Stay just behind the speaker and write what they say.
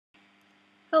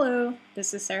Hello,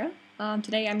 this is Sarah.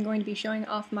 Today I'm going to be showing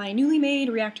off my newly made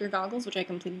reactor goggles, which I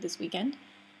completed this weekend.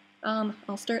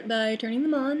 I'll start by turning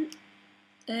them on,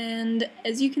 and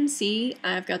as you can see,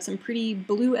 I've got some pretty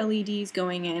blue LEDs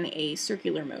going in a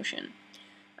circular motion.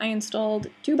 I installed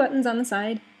two buttons on the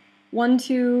side, one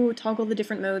to toggle the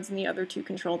different modes and the other to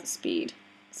control the speed.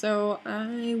 So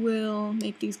I will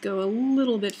make these go a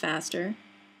little bit faster,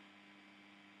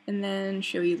 and then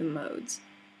show you the modes.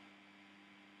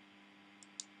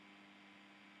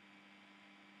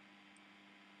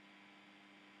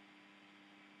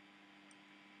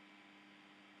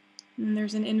 And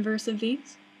there's an inverse of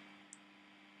these.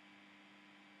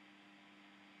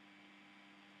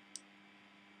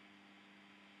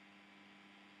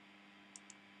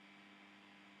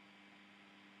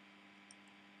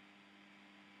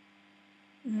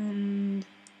 And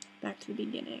back to the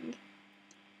beginning.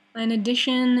 In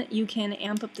addition, you can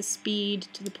amp up the speed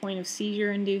to the point of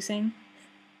seizure-inducing.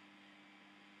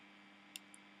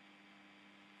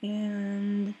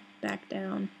 And back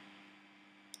down.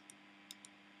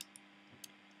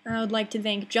 I would like to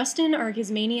thank Justin, our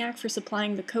Gizmaniac, for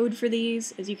supplying the code for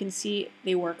these. As you can see,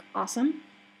 they work awesome.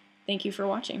 Thank you for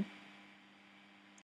watching.